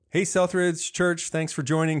Hey, Southridge Church, thanks for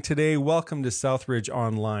joining today. Welcome to Southridge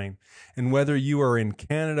Online. And whether you are in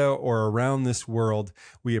Canada or around this world,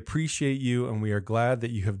 we appreciate you and we are glad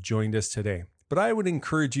that you have joined us today. But I would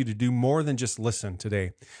encourage you to do more than just listen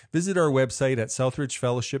today. Visit our website at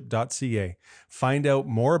southridgefellowship.ca. Find out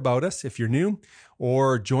more about us if you're new,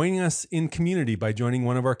 or join us in community by joining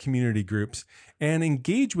one of our community groups, and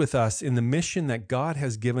engage with us in the mission that God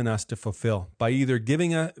has given us to fulfill by either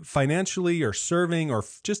giving financially or serving or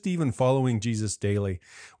just even following Jesus daily.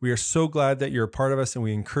 We are so glad that you're a part of us, and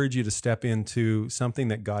we encourage you to step into something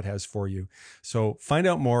that God has for you. So find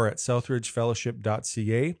out more at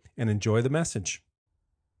southridgefellowship.ca and enjoy the message.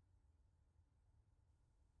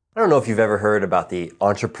 I don't know if you've ever heard about the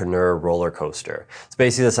entrepreneur roller coaster. It's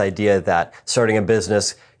basically this idea that starting a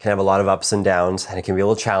business can have a lot of ups and downs, and it can be a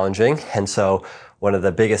little challenging. And so one of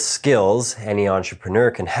the biggest skills any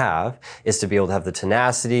entrepreneur can have is to be able to have the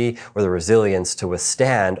tenacity or the resilience to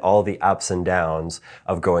withstand all the ups and downs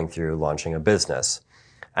of going through launching a business.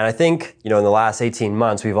 And I think, in the last 18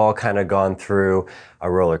 months, we've all kind of gone through a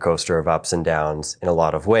roller coaster of ups and downs in a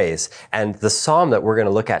lot of ways. And the psalm that we're going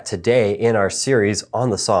to look at today in our series on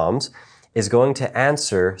the Psalms is going to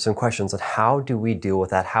answer some questions on how do we deal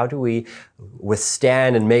with that? How do we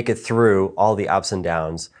withstand and make it through all the ups and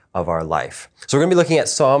downs of our life? So we're going to be looking at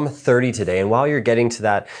Psalm 30 today. And while you're getting to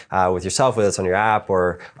that with yourself, whether it's on your app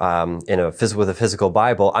or with a physical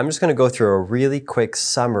Bible, I'm just going to go through a really quick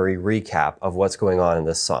summary recap of what's going on in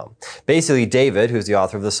this psalm. Basically, David, who's the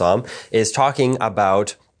author of the psalm, is talking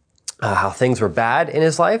about how things were bad in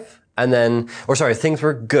his life. Things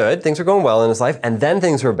were good, things were going well in his life, and then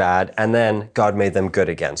things were bad, and then God made them good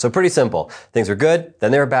again. So pretty simple. Things were good,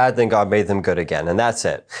 then they were bad, then God made them good again, and that's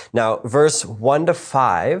it. Now, verses 1 to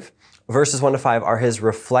 5 are his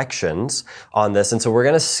reflections on this. And so we're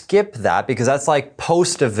going to skip that because that's like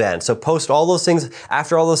post-event. So post all those things,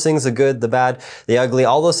 after all those things, the good, the bad, the ugly,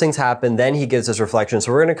 all those things happen, then he gives his reflections.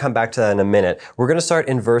 So we're going to come back to that in a minute. We're going to start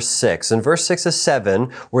in verse 6. And verse 6 to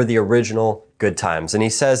 7 were the original good times. And he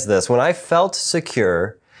says this, "When I felt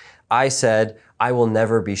secure, I said, I will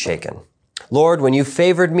never be shaken. Lord, when you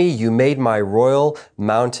favored me, you made my royal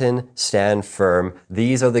mountain stand firm."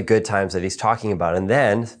 These are the good times that he's talking about. And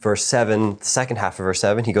then verse 7, the second half of verse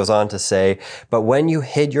 7, he goes on to say, "But when you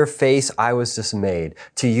hid your face, I was dismayed.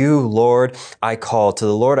 To you, Lord, I called. To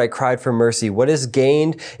the Lord, I cried for mercy. What is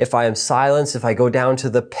gained if I am silenced, if I go down to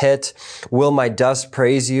the pit? Will my dust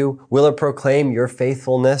praise you? Will it proclaim your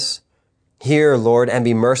faithfulness? Hear, Lord, and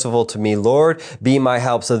be merciful to me. Lord, be my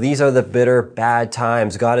help." So these are the bitter, bad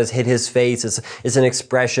times. God has hid his face. It's an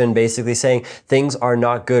expression basically saying things are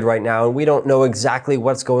not good right now. And we don't know exactly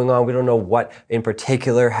what's going on. We don't know what in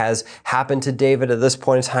particular has happened to David at this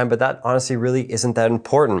point in time, but that honestly really isn't that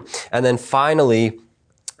important. And then finally,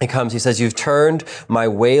 he says, "You've turned my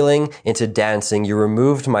wailing into dancing. You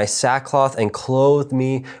removed my sackcloth and clothed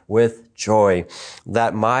me with joy,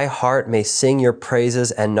 that my heart may sing your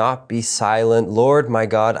praises and not be silent. Lord, my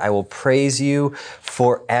God, I will praise you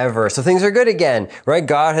forever." So things are good again, right?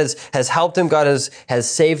 God has helped him. God has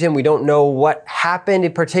saved him. We don't know what happened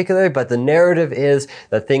in particular, but the narrative is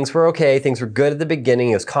that things were okay. Things were good at the beginning.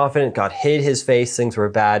 He was confident. God hid his face. Things were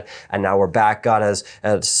bad. And now we're back. God has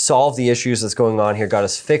solved the issues that's going on here. God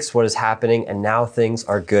has fixed what is happening. And now things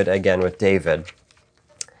are good again with David.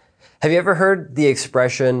 Have you ever heard the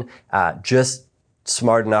expression, just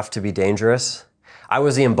smart enough to be dangerous? I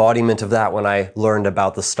was the embodiment of that when I learned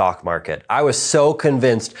about the stock market. I was so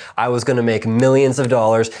convinced I was going to make millions of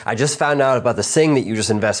dollars. I just found out about this thing that you just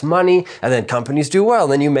invest money and then companies do well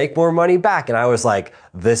and then you make more money back. And I was like,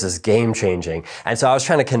 this is game changing. And so I was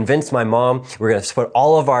trying to convince my mom we're going to put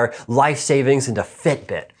all of our life savings into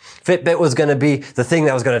Fitbit. Fitbit was going to be the thing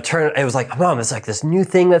that was going to turn. It was like, Mom, it's like this new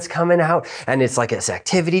thing that's coming out and it's like this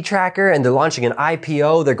activity tracker and they're launching an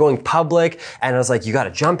IPO. They're going public. And I was like, you got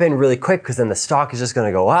to jump in really quick because then the stock is just going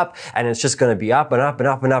to go up and it's just going to be up and up and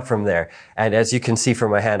up and up from there. And as you can see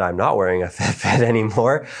from my hand, I'm not wearing a Fitbit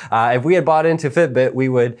anymore. If we had bought into Fitbit, we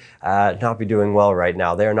would not be doing well right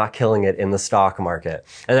now. They are not killing it in the stock market.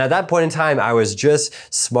 And at that point in time, I was just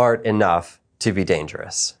smart enough to be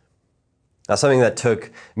dangerous. Now, something that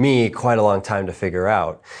took me quite a long time to figure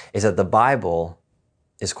out is that the Bible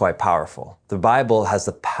is quite powerful. The Bible has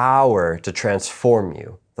the power to transform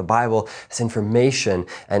you. The Bible has information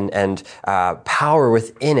and power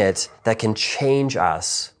within it that can change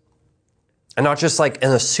us. And not just like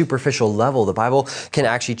in a superficial level. The Bible can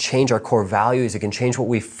actually change our core values. It can change what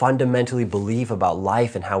we fundamentally believe about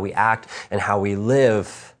life and how we act and how we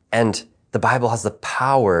live. And the Bible has the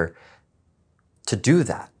power to do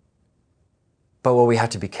that. But what we have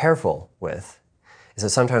to be careful with is that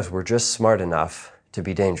sometimes we're just smart enough to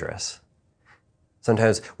be dangerous.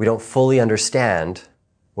 Sometimes we don't fully understand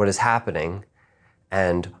what is happening,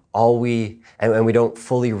 and we don't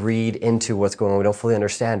fully read into what's going on. We don't fully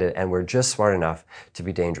understand it, and we're just smart enough to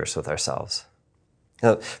be dangerous with ourselves.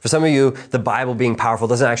 Now, for some of you, the Bible being powerful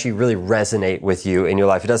doesn't actually really resonate with you in your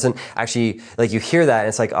life. It doesn't actually, like, you hear that and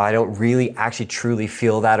it's like, oh, I don't really actually truly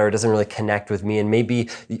feel that, or it doesn't really connect with me. And maybe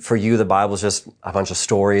for you, the Bible is just a bunch of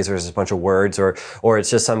stories, or just a bunch of words, or it's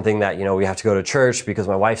just something that, we have to go to church because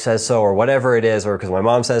my wife says so, or whatever it is, or because my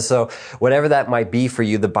mom says so. Whatever that might be for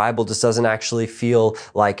you, the Bible just doesn't actually feel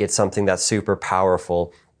like it's something that's super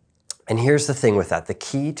powerful. And here's the thing with that. The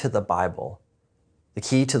key to the Bible, the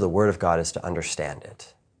key to the Word of God, is to understand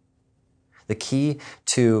it. The key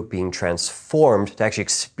to being transformed, to actually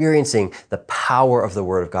experiencing the power of the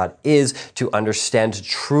Word of God, is to understand, to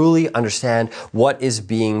truly understand what is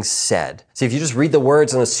being said. See, if you just read the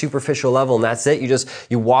words on a superficial level and that's it,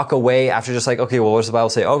 you walk away after just like, okay, well, what does the Bible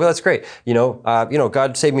say? Oh, that's great.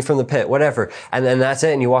 God saved me from the pit, whatever. And then that's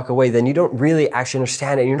it. And you walk away. Then you don't really actually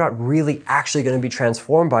understand it. And you're not really actually going to be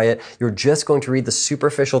transformed by it. You're just going to read the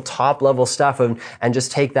superficial top level stuff and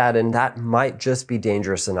just take that. And that might just be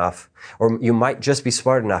dangerous enough. Or you might just be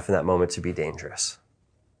smart enough in that moment to be dangerous.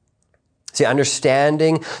 See,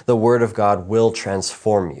 understanding the Word of God will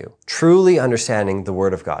transform you. Truly understanding the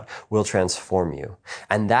Word of God will transform you.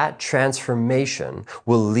 And that transformation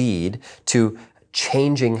will lead to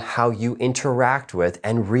changing how you interact with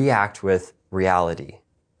and react with reality.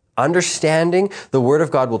 Understanding the Word of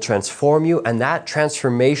God will transform you, and that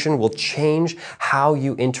transformation will change how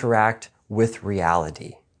you interact with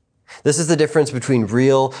reality. This is the difference between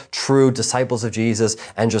real, true disciples of Jesus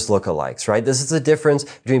and just lookalikes, right? This is the difference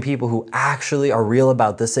between people who actually are real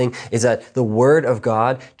about this thing, is that the Word of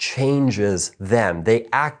God changes them. They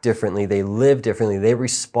act differently. They live differently. They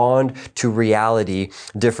respond to reality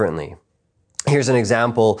differently. Here's an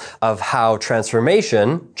example of how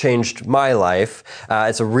transformation changed my life.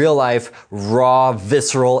 It's a real life, raw,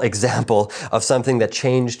 visceral example of something that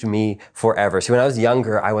changed me forever. So when I was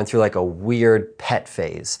younger, I went through like a weird pet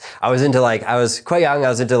phase. I was quite young. I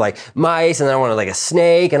was into like mice, and then I wanted like a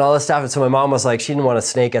snake and all this stuff. And so my mom was like, she didn't want a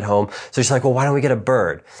snake at home. So she's like, well, why don't we get a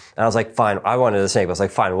bird? And I was like, fine. I wanted a snake. I was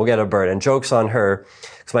like, fine, we'll get a bird. And joke's on her,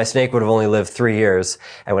 because my snake would have only lived 3 years.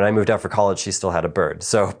 And when I moved out for college, she still had a bird.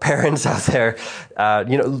 So parents out there,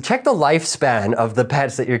 check the lifespan of the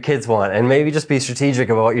pets that your kids want, and maybe just be strategic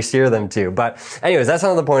about what you steer them to. But anyways, that's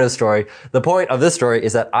not the point of the story. The point of this story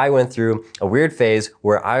is that I went through a weird phase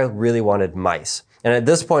where I really wanted mice. And at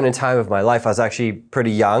this point in time of my life, I was actually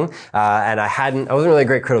pretty young, and I wasn't really a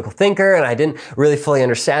great critical thinker, and I didn't really fully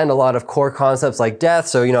understand a lot of core concepts like death.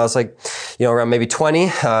 So, I was like, around maybe 20,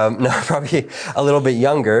 probably a little bit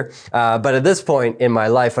younger. But at this point in my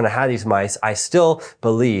life, when I had these mice, I still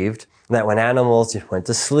believed that when animals went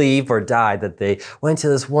to sleep or died, that they went to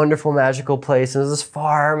this wonderful, magical place, and there's this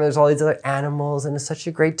farm, and there's all these other animals, and it's such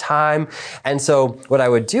a great time. And so what I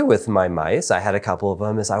would do with my mice, I had a couple of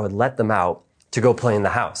them, is I would let them out to go play in the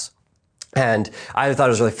house. And I thought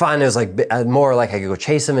it was really fun. It was like more like I could go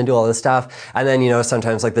chase them and do all this stuff. And then,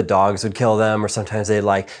 sometimes like the dogs would kill them, or sometimes they'd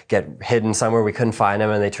like get hidden somewhere. We couldn't find them,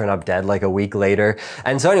 and they turn up dead like a week later.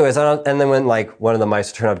 And so anyways, and then when like one of the mice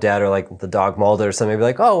would turn up dead, or like the dog mauled it or something, I'd be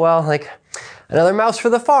like, oh, well, like another mouse for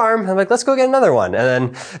the farm. I'm like, let's go get another one.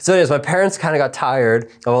 And then, so anyways, my parents kind of got tired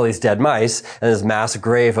of all these dead mice and this mass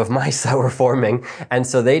grave of mice that were forming. And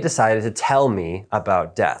so they decided to tell me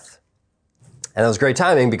about death. And that was great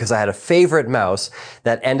timing, because I had a favorite mouse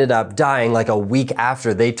that ended up dying like a week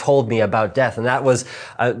after they told me about death. And that was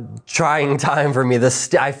a trying time for me. For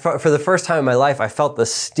the first time in my life, I felt the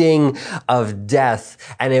sting of death,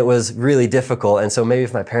 and it was really difficult. And so maybe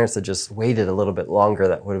if my parents had just waited a little bit longer,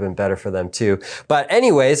 that would have been better for them too. But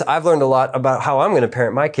anyways, I've learned a lot about how I'm going to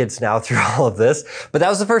parent my kids now through all of this. But that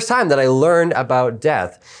was the first time that I learned about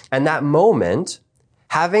death. And that moment,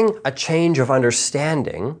 having a change of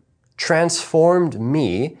understanding, transformed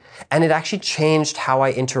me, and it actually changed how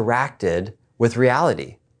I interacted with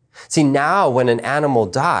reality. See, now when an animal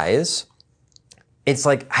dies, it's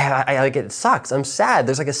like, I like, it sucks. I'm sad.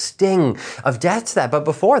 There's like a sting of death to that. But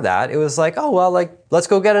before that, it was like, oh, well, like, let's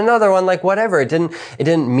go get another one, like whatever. It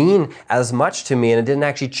didn't mean as much to me, and it didn't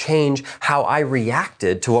actually change how I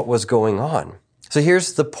reacted to what was going on. So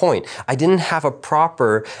here's the point. I didn't have a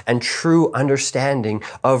proper and true understanding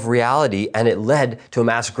of reality, and it led to a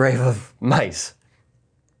mass grave of mice.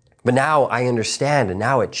 But now I understand, and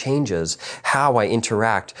now it changes how I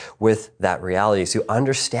interact with that reality. So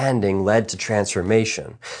understanding led to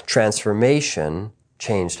transformation. Transformation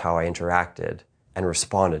changed how I interacted and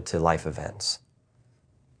responded to life events.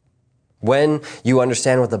 When you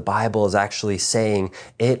understand what the Bible is actually saying,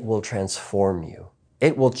 it will transform you.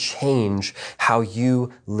 It will change how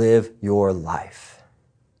you live your life.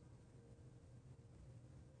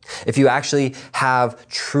 If you actually have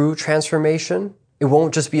true transformation, it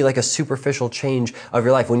won't just be like a superficial change of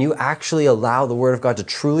your life. When you actually allow the Word of God to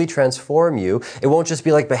truly transform you, it won't just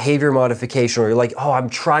be like behavior modification, or you're like, oh, I'm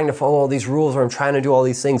trying to follow all these rules, or I'm trying to do all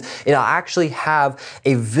these things. It'll actually have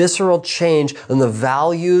a visceral change in the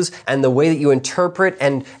values and the way that you interpret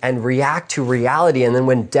and react to reality. And then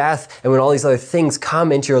when death and when all these other things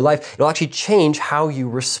come into your life, it'll actually change how you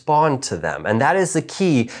respond to them. And that is the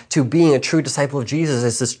key to being a true disciple of Jesus,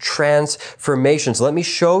 is this transformation. So let me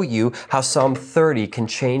show you how Psalm 30 can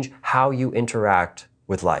change how you interact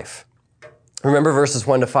with life. Remember verses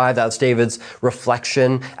 1-5, that's David's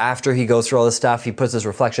reflection. After he goes through all this stuff, he puts his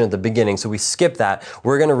reflection at the beginning. So we skip that.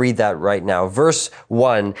 We're going to read that right now. Verse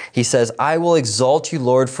 1, he says, I will exalt you,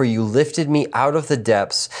 Lord, for you lifted me out of the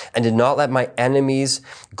depths and did not let my enemies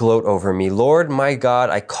gloat over me. Lord, my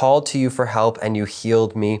God, I called to you for help and you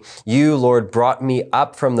healed me. You, Lord, brought me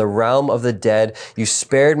up from the realm of the dead. You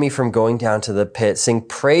spared me from going down to the pit. Sing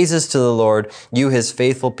praises to the Lord, you, his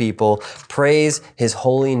faithful people. Praise his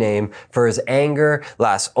holy name, for his anger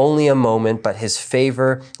lasts only a moment, but his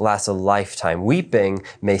favor lasts a lifetime. Weeping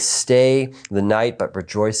may stay the night, but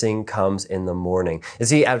rejoicing comes in the morning. You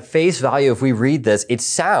see, at face value, if we read this, it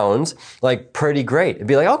sounds like pretty great. It'd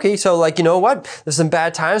be like, okay, so like, you know what? There's some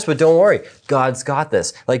bad times, but don't worry. God's got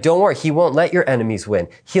this. Like, don't worry. He won't let your enemies win.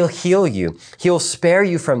 He'll heal you. He'll spare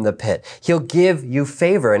you from the pit. He'll give you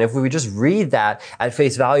favor. And if we would just read that at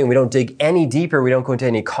face value and we don't dig any deeper, we don't go into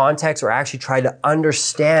any context or actually try to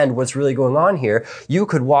understand what's really going on here, you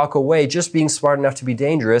could walk away just being smart enough to be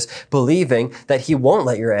dangerous, believing that he won't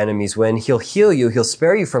let your enemies win. He'll heal you. He'll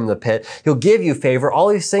spare you from the pit. He'll give you favor. All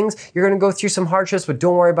these things, you're going to go through some hardships, but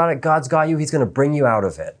don't worry about it. God's got you. He's going to bring you out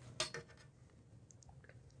of it.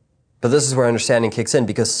 But this is where understanding kicks in,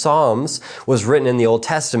 because Psalms was written in the Old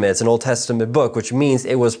Testament. It's an Old Testament book, which means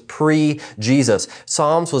it was pre-Jesus.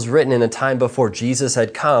 Psalms was written in a time before Jesus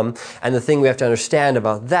had come. And the thing we have to understand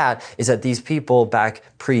about that is that these people back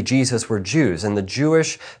pre-Jesus were Jews. And the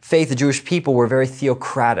Jewish faith, the Jewish people were very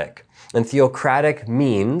theocratic. And theocratic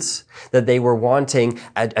means that they were wanting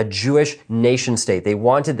a Jewish nation state. They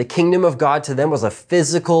wanted the kingdom of God. To them was a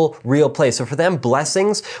physical, real place. So for them,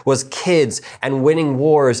 blessings was kids and winning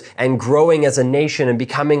wars and growing as a nation and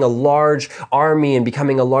becoming a large army and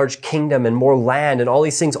becoming a large kingdom and more land and all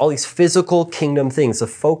these things, all these physical kingdom things. The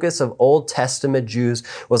focus of Old Testament Jews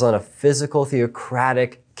was on a physical,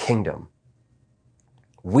 theocratic kingdom.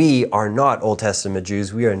 We are not Old Testament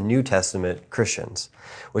Jews. We are New Testament Christians,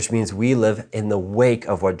 which means we live in the wake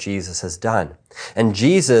of what Jesus has done. And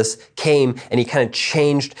Jesus came and he kind of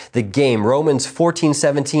changed the game. Romans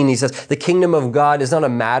 14:17, he says, the kingdom of God is not a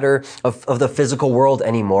matter of the physical world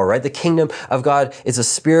anymore, right? The kingdom of God is a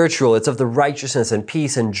spiritual. It's of the righteousness and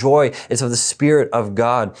peace and joy. It's of the Spirit of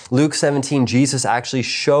God. Luke 17, Jesus actually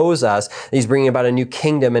shows us that he's bringing about a new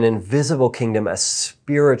kingdom, an invisible kingdom, a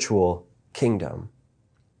spiritual kingdom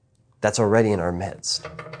that's already in our midst.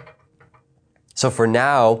 So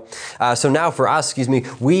now for us,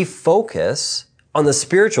 we focus on the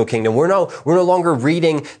spiritual kingdom. We're no longer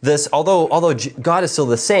reading this, although God is still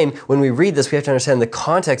the same. When we read this, we have to understand the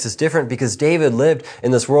context is different, because David lived in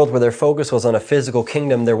this world where their focus was on a physical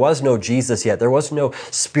kingdom. There was no Jesus yet. There was no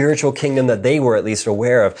spiritual kingdom that they were at least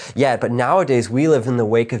aware of yet. But nowadays, we live in the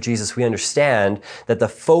wake of Jesus. We understand that the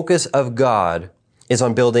focus of God is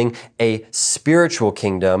on building a spiritual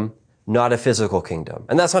kingdom, not a physical kingdom.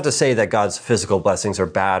 And that's not to say that God's physical blessings are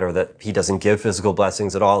bad or that he doesn't give physical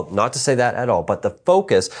blessings at all. Not to say that at all. But the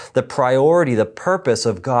focus, the priority, the purpose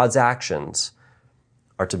of God's actions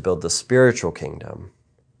are to build the spiritual kingdom,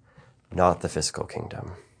 not the physical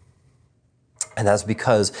kingdom. And that's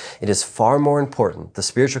because it is far more important. The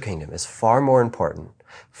spiritual kingdom is far more important,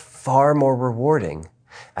 far more rewarding,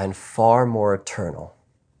 and far more eternal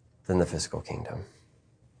than the physical kingdom.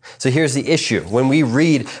 So here's the issue. When we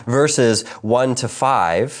read verses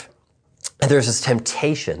 1-5, there's this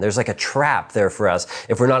temptation. There's like a trap there for us.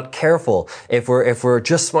 If we're not careful, if we're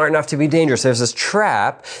just smart enough to be dangerous, there's this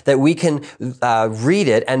trap that we can read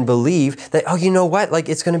it and believe that, oh, you know what? Like,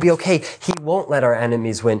 it's going to be okay. He won't let our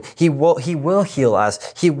enemies win. He will heal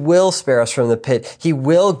us. He will spare us from the pit. He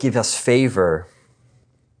will give us favor.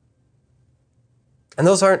 And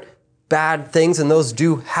those aren't bad things, and those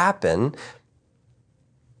do happen.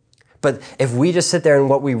 But if we just sit there and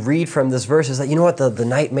what we read from this verse is that, you know what, the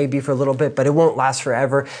night may be for a little bit, but it won't last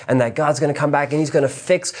forever, and that God's going to come back and he's going to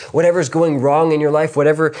fix whatever's going wrong in your life,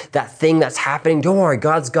 whatever that thing that's happening. Don't worry,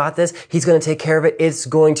 God's got this. He's going to take care of it. It's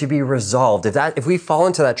going to be resolved. If we fall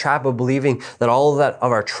into that trap of believing that all of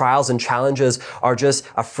our trials and challenges are just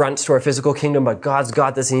affronts to our physical kingdom, but God's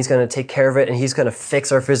got this and he's going to take care of it and he's going to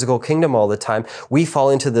fix our physical kingdom all the time, we fall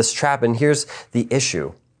into this trap. And here's the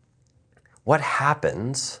issue. What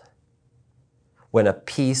happens when a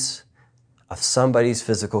piece of somebody's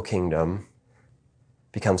physical kingdom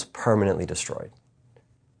becomes permanently destroyed?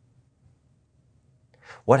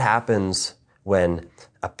 What happens when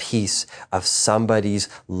a piece of somebody's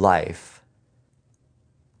life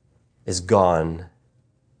is gone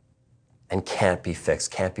and can't be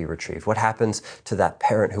fixed, can't be retrieved? What happens to that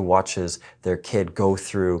parent who watches their kid go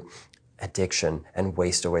through addiction and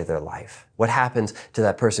waste away their life? What happens to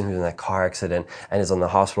that person who's in that car accident and is on the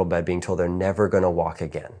hospital bed being told they're never going to walk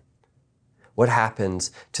again? What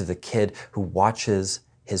happens to the kid who watches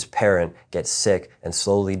his parent get sick and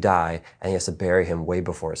slowly die and he has to bury him way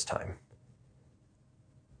before his time?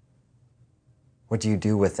 What do you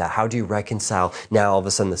do with that? How do you reconcile now all of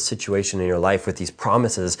a sudden the situation in your life with these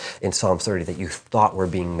promises in Psalm 30 that you thought were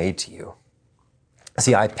being made to you?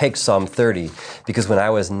 See, I picked Psalm 30 because when I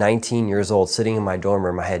was 19 years old, sitting in my dorm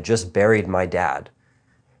room, I had just buried my dad.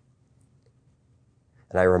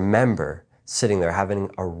 And I remember sitting there having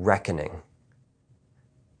a reckoning.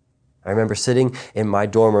 I remember sitting in my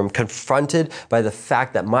dorm room confronted by the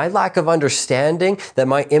fact that my lack of understanding, that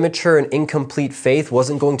my immature and incomplete faith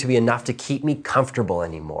wasn't going to be enough to keep me comfortable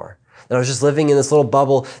anymore. That I was just living in this little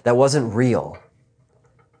bubble that wasn't real.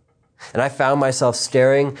 And I found myself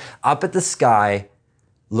staring up at the sky,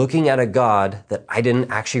 looking at a God that I didn't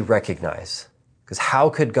actually recognize. Because how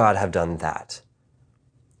could God have done that?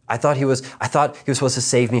 I thought he was supposed to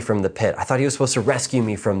save me from the pit. I thought he was supposed to rescue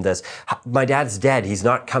me from this. My dad's dead. He's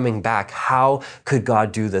not coming back. How could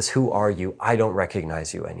God do this? Who are you? I don't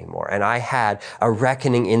recognize you anymore. And I had a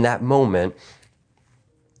reckoning in that moment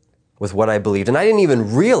with what I believed. And I didn't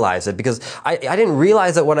even realize it because I didn't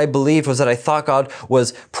realize that what I believed was that I thought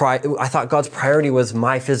I thought God's priority was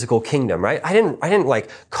my physical kingdom, right? I didn't like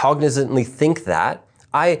cognizantly think that.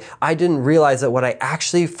 I didn't realize that what I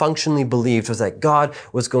actually functionally believed was that God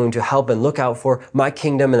was going to help and look out for my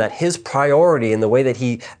kingdom and that his priority in the way that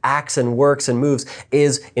he acts and works and moves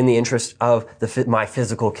is in the interest of my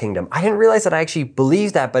physical kingdom. I didn't realize that I actually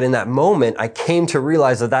believed that, but in that moment, I came to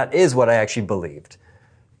realize that that is what I actually believed.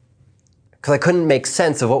 Because I couldn't make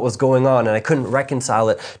sense of what was going on and I couldn't reconcile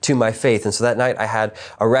it to my faith. And so that night I had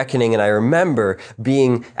a reckoning and I remember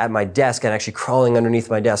being at my desk and actually crawling underneath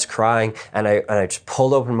my desk crying and I just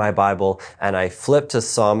pulled open my Bible and I flipped to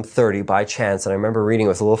Psalm 30 by chance and I remember reading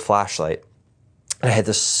with a little flashlight. And I had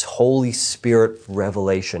this Holy Spirit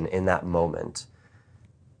revelation in that moment.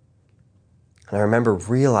 And I remember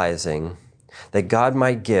realizing that God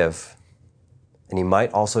might give and he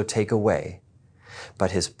might also take away,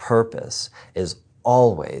 but his purpose is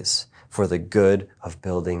always for the good of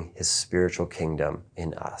building his spiritual kingdom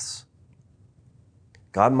in us.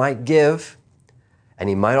 God might give, and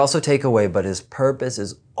he might also take away, but his purpose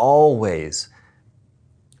is always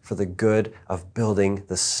for the good of building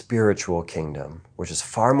the spiritual kingdom, which is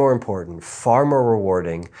far more important, far more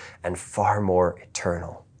rewarding, and far more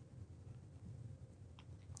eternal.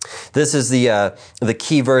 This is the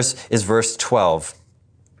key verse is verse 12.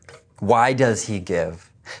 Why does he give?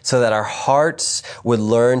 So that our hearts would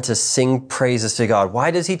learn to sing praises to God.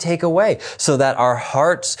 Why does he take away? So that our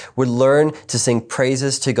hearts would learn to sing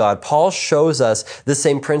praises to God. Paul shows us the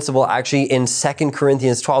same principle actually in 2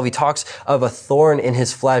 Corinthians 12. He talks of a thorn in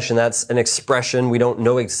his flesh, and that's an expression. We don't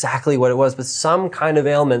know exactly what it was, but some kind of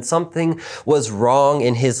ailment, something was wrong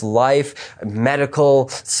in his life, medical,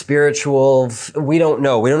 spiritual, we don't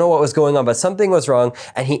know. We don't know what was going on, but something was wrong,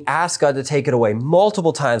 and he asked God to take it away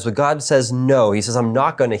multiple times, but God says no. He says, I'm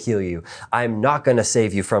not going to heal you. I'm not going to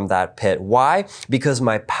save you from that pit. Why? Because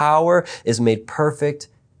my power is made perfect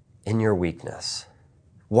in your weakness.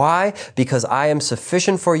 Why? Because I am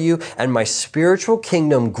sufficient for you and my spiritual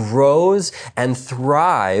kingdom grows and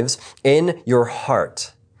thrives in your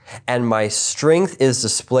heart. And my strength is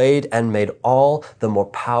displayed and made all the more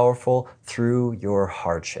powerful through your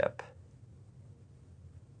hardship.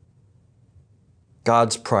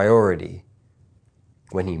 God's priority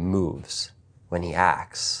when he moves, when he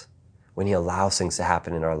acts, when he allows things to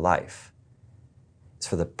happen in our life, it's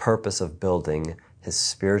for the purpose of building his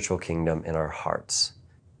spiritual kingdom in our hearts,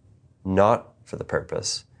 not for the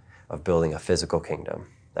purpose of building a physical kingdom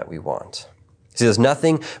that we want. See, there's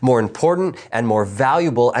nothing more important and more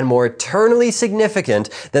valuable and more eternally significant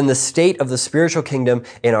than the state of the spiritual kingdom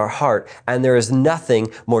in our heart. And there is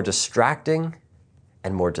nothing more distracting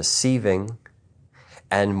and more deceiving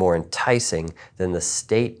and more enticing than the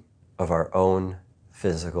state of our own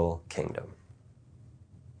physical kingdom.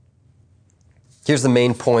 Here's the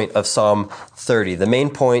main point of Psalm 30. The main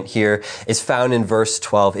point here is found in verse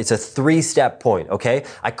 12. It's a 3-step point, okay?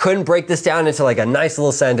 I couldn't break this down into like a nice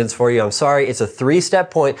little sentence for you. I'm sorry. It's a 3-step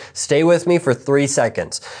point. Stay with me for 3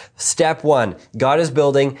 seconds. Step 1, God is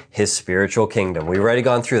building his spiritual kingdom. We've already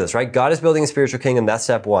gone through this, right? God is building a spiritual kingdom. That's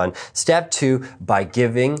step 1. Step 2, by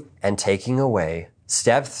giving and taking away.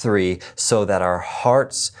 Step 3, so that our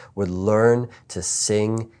hearts would learn to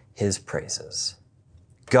sing his praises.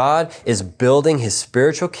 God is building his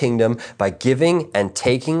spiritual kingdom by giving and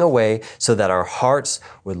taking away so that our hearts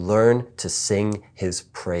would learn to sing his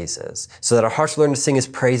praises. So that our hearts would learn to sing his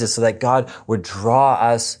praises, so that God would draw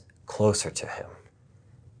us closer to him.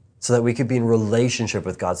 So that we could be in relationship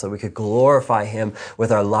with God, so that we could glorify him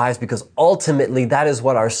with our lives, because ultimately that is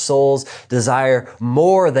what our souls desire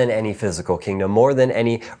more than any physical kingdom, more than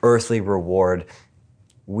any earthly reward.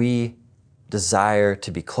 We desire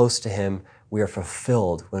to be close to him. We are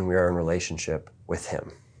fulfilled when we are in relationship with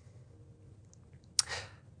him.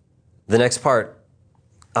 The next part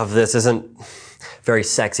of this isn't very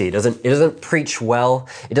sexy. It doesn't preach well.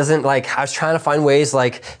 It doesn't I was trying to find ways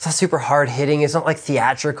it's not super hard hitting. It's not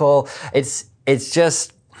theatrical. It's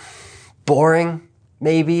just boring,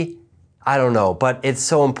 maybe. I don't know, but it's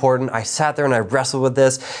so important. I sat there and I wrestled with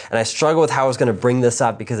this, and I struggled with how I was going to bring this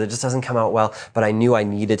up because it just doesn't come out well, but I knew I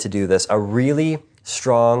needed to do this. A really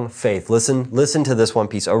strong faith. Listen to this one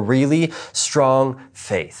piece. A really strong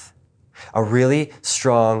faith. A really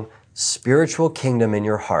strong spiritual kingdom in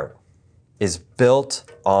your heart is built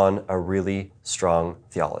on a really strong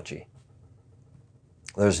theology.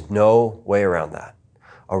 There's no way around that.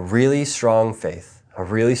 A really strong faith, a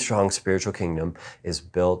really strong spiritual kingdom is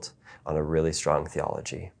built on a really strong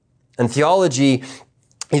theology. And theology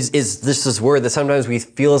is this word that sometimes we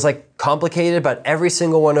feel is complicated, but every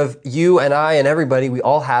single one of you and I and everybody, we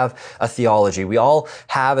all have a theology. We all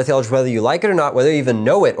have a theology, whether you like it or not, whether you even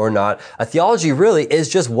know it or not. A theology really is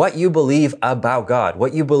just what you believe about God,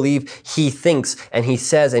 what you believe he thinks and he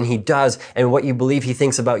says and he does, and what you believe he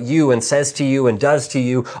thinks about you and says to you and does to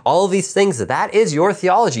you. All of these things, that is your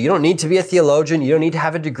theology. You don't need to be a theologian. You don't need to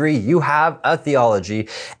have a degree. You have a theology,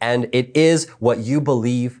 and it is what you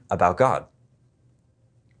believe about God.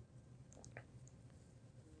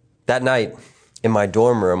 That night in my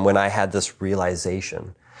dorm room, when I had this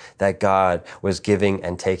realization that God was giving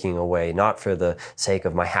and taking away, not for the sake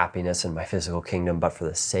of my happiness and my physical kingdom, but for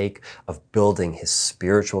the sake of building his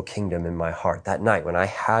spiritual kingdom in my heart. That night, when I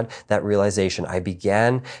had that realization, I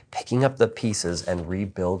began picking up the pieces and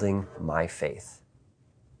rebuilding my faith.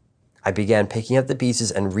 I began picking up the pieces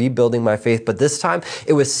and rebuilding my faith, but this time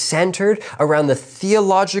it was centered around the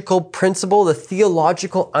theological principle, the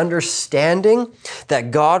theological understanding that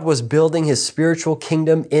God was building his spiritual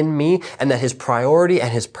kingdom in me, and that his priority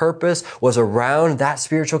and his purpose was around that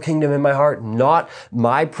spiritual kingdom in my heart, not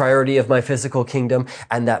my priority of my physical kingdom,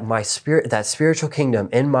 and that that spiritual kingdom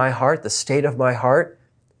in my heart, the state of my heart,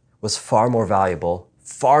 was far more valuable,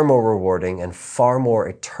 far more rewarding, and far more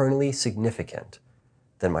eternally significant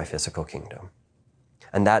than my physical kingdom.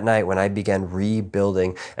 And that night, when I began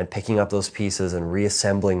rebuilding and picking up those pieces and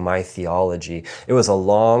reassembling my theology, it was a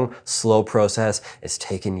long, slow process. It's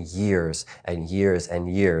taken years and years and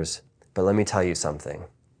years. But let me tell you something.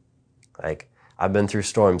 I've been through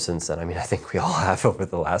storms since then. I think we all have over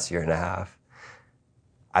the last year and a half.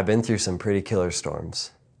 I've been through some pretty killer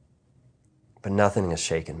storms, but nothing has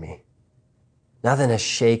shaken me. Nothing has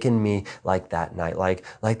shaken me like that night,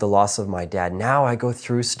 like the loss of my dad. Now I go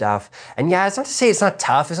through stuff, and yeah, it's not to say it's not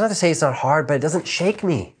tough. It's not to say it's not hard, but it doesn't shake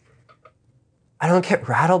me. I don't get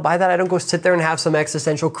rattled by that. I don't go sit there and have some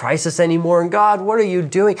existential crisis anymore. And God, what are you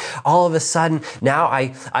doing? All of a sudden, now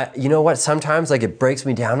I you know what? Sometimes it breaks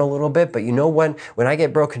me down a little bit, but you know when I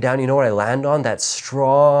get broken down, you know what I land on? That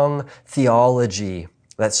strong theology.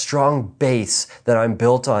 That strong base that I'm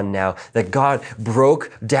built on now, that God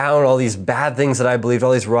broke down all these bad things that I believed,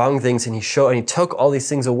 all these wrong things, and he took all these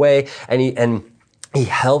things away, and he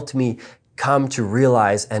helped me come to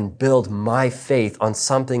realize and build my faith on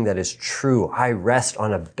something that is true. I rest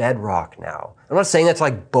on a bedrock now. I'm not saying that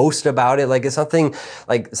to boast about it. It's nothing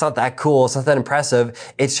it's not that cool. It's not that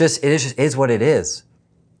impressive. It is what it is.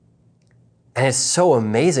 And it's so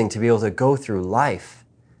amazing to be able to go through life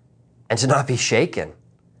and to not be shaken.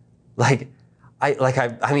 I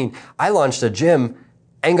launched a gym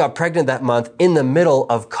and got pregnant that month in the middle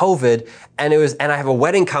of COVID. And I have a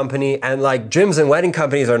wedding company, and like gyms and wedding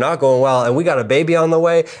companies are not going well. And we got a baby on the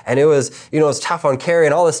way, and it was tough on Carrie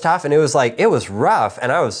and all this stuff. And it was rough.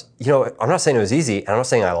 And I was, I'm not saying it was easy, and I'm not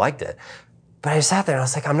saying I liked it, but I sat there and I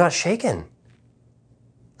was like, I'm not shaken.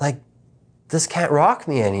 Like, this can't rock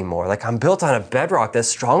me anymore. Like, I'm built on a bedrock that's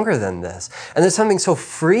stronger than this. And there's something so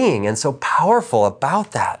freeing and so powerful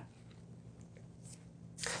about that.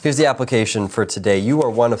 Here's the application for today. You are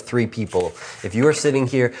one of three people. If you are sitting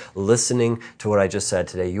here listening to what I just said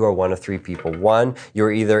today, you are one of three people. One,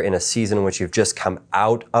 you're either in a season in which you've just come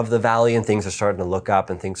out of the valley and things are starting to look up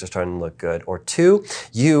and things are starting to look good. Or two,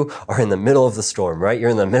 you are in the middle of the storm, right? You're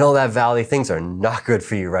in the middle of that valley. Things are not good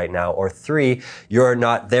for you right now. Or three, you're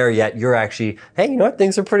not there yet. You're actually, hey, you know what?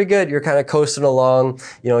 Things are pretty good. You're kind of coasting along.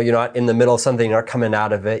 You're not in the middle of something. You're not coming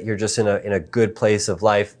out of it. You're just in a good place of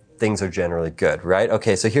life. Things are generally good, right?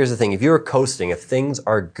 Okay, so here's the thing. If you're coasting, if things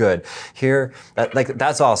are good,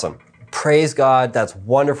 that's awesome. Praise God. That's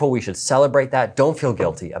wonderful. We should celebrate that. Don't feel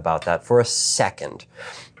guilty about that for a second.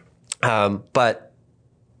 But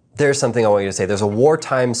there's something I want you to say. There's a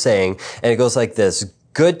wartime saying, and it goes like this: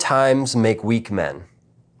 good times make weak men,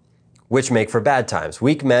 which make for bad times.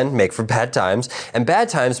 Weak men make for bad times, and bad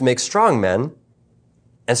times make strong men,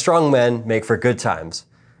 and strong men make for good times.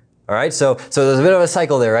 All right, so there's a bit of a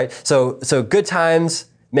cycle there, right? So good times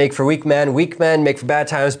make for weak men make for bad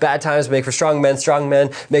times make for strong men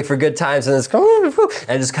make for good times, and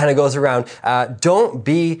it just kind of goes around. Don't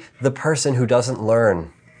be the person who doesn't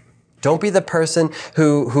learn. Don't be the person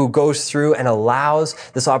who goes through and allows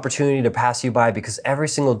this opportunity to pass you by, because every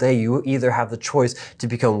single day you either have the choice to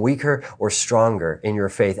become weaker or stronger in your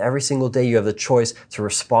faith. Every single day you have the choice to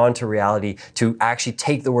respond to reality, to actually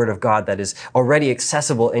take the word of God that is already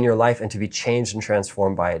accessible in your life and to be changed and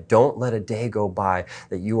transformed by it. Don't let a day go by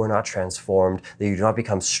that you are not transformed, that you do not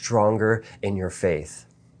become stronger in your faith,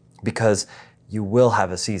 because you will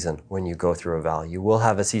have a season when you go through a valley. You will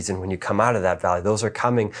have a season when you come out of that valley. Those are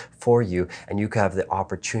coming for you, and you have the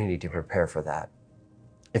opportunity to prepare for that.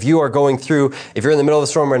 If you're in the middle of a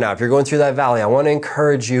storm right now, if you're going through that valley, I want to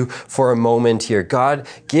encourage you for a moment here. God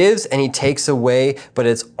gives and he takes away, but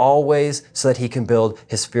it's always so that he can build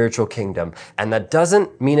his spiritual kingdom. And that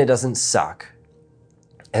doesn't mean it doesn't suck.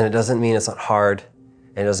 And it doesn't mean it's not hard.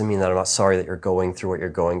 And it doesn't mean that I'm not sorry that you're going through what you're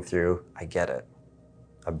going through. I get it.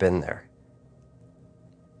 I've been there.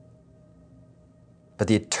 But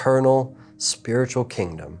the eternal spiritual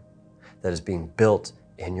kingdom that is being built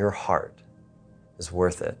in your heart is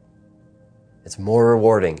worth it. It's more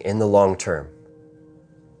rewarding in the long term,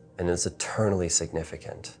 and it's eternally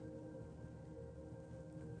significant.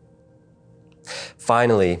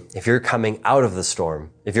 Finally, if you're coming out of the storm,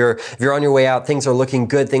 if you're on your way out, things are looking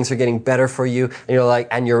good, things are getting better for you,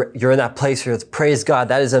 and you're in that place where it's praise God,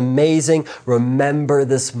 that is amazing. Remember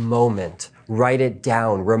this moment. Write it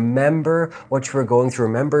down. Remember what you were going through.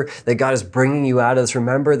 Remember that God is bringing you out of this.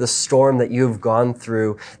 Remember the storm that you've gone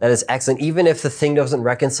through. That is excellent. Even if the thing doesn't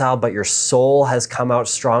reconcile, but your soul has come out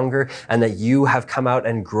stronger, and that you have come out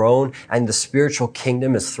and grown, and the spiritual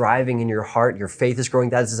kingdom is thriving in your heart. Your faith is growing.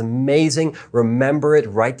 That is amazing. Remember it.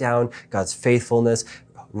 Write down God's faithfulness.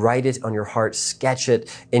 Write it on your heart. Sketch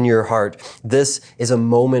it in your heart. This is a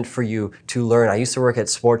moment for you to learn. I used to work at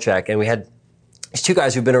Sport Check, and we had these two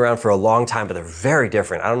guys who've been around for a long time, but they're very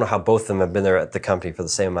different. I don't know how both of them have been there at the company for the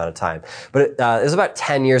same amount of time. But it was about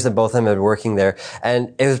 10 years that both of them had been working there.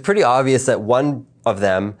 And it was pretty obvious that one of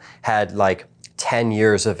them had like 10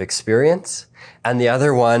 years of experience, and the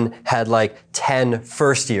other one had like 10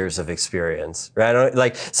 first years of experience, right?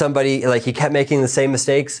 He kept making the same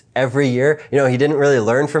mistakes every year. He didn't really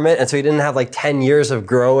learn from it. And so he didn't have like 10 years of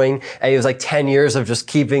growing. And it was like 10 years of just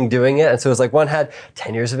keeping doing it. And so it was like one had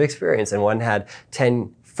 10 years of experience and one had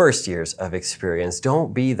 10 first years of experience.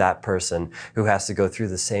 Don't be that person who has to go through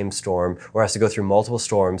the same storm or has to go through multiple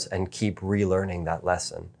storms and keep relearning that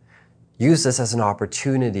lesson. Use this as an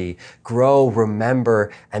opportunity. Grow,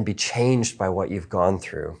 remember, and be changed by what you've gone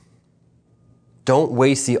through. Don't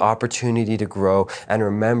waste the opportunity to grow, and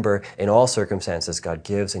remember, in all circumstances, God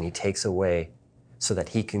gives and he takes away so that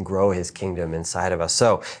he can grow his kingdom inside of us.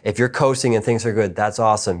 So if you're coasting and things are good, that's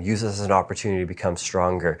awesome. Use this as an opportunity to become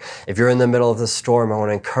stronger. If you're in the middle of the storm, I want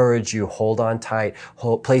to encourage you, hold on tight,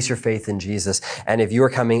 place your faith in Jesus. And if you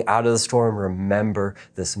are coming out of the storm, remember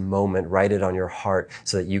this moment, write it on your heart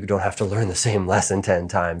so that you don't have to learn the same lesson 10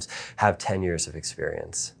 times. Have 10 years of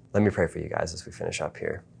experience. Let me pray for you guys as we finish up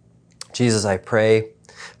here. Jesus, I pray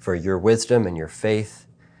for your wisdom and your faith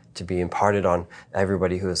to be imparted on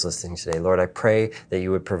everybody who is listening today. Lord, I pray that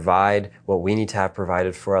you would provide what we need to have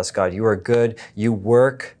provided for us. God, you are good. You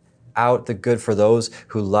work out the good for those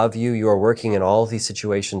who love you. You are working in all of these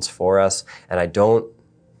situations for us. And I don't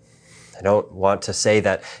want to say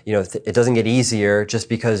that, it doesn't get easier just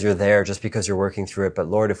because you're there, just because you're working through it. But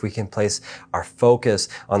Lord, if we can place our focus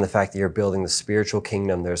on the fact that you're building the spiritual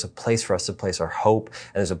kingdom, there's a place for us to place our hope,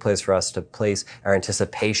 and there's a place for us to place our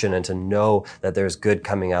anticipation and to know that there's good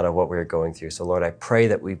coming out of what we're going through. So Lord, I pray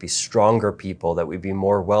that we be stronger people, that we be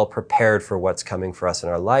more well prepared for what's coming for us in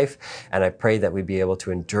our life. And I pray that we be able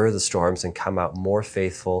to endure the storms and come out more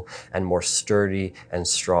faithful and more sturdy and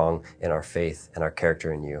strong in our faith and our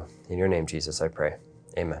character in you. In your name, Jesus, I pray.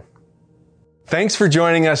 Amen. Thanks for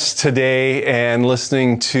joining us today and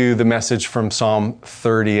listening to the message from Psalm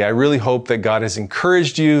 30. I really hope that God has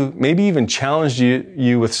encouraged you, maybe even challenged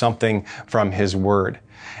you with something from His Word.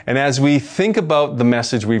 And as we think about the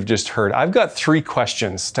message we've just heard, I've got 3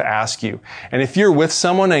 questions to ask you. And if you're with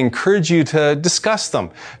someone, I encourage you to discuss them,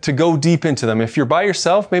 to go deep into them. If you're by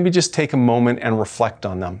yourself, maybe just take a moment and reflect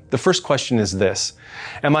on them. The first question is this: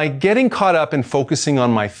 am I getting caught up in focusing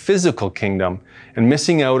on my physical kingdom and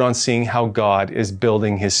missing out on seeing how God is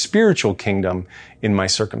building His spiritual kingdom in my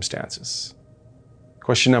circumstances?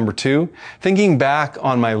 Question number 2, thinking back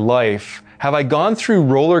on my life, have I gone through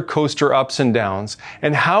roller coaster ups and downs?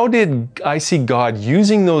 And how did I see God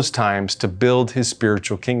using those times to build His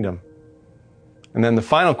spiritual kingdom? And then the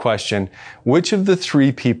final question, which of the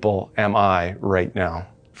 3 people am I right now?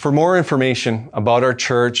 For more information about our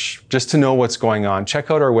church, just to know what's going on, check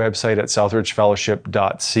out our website at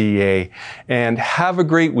southridgefellowship.ca. And have a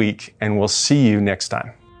great week, and we'll see you next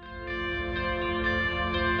time.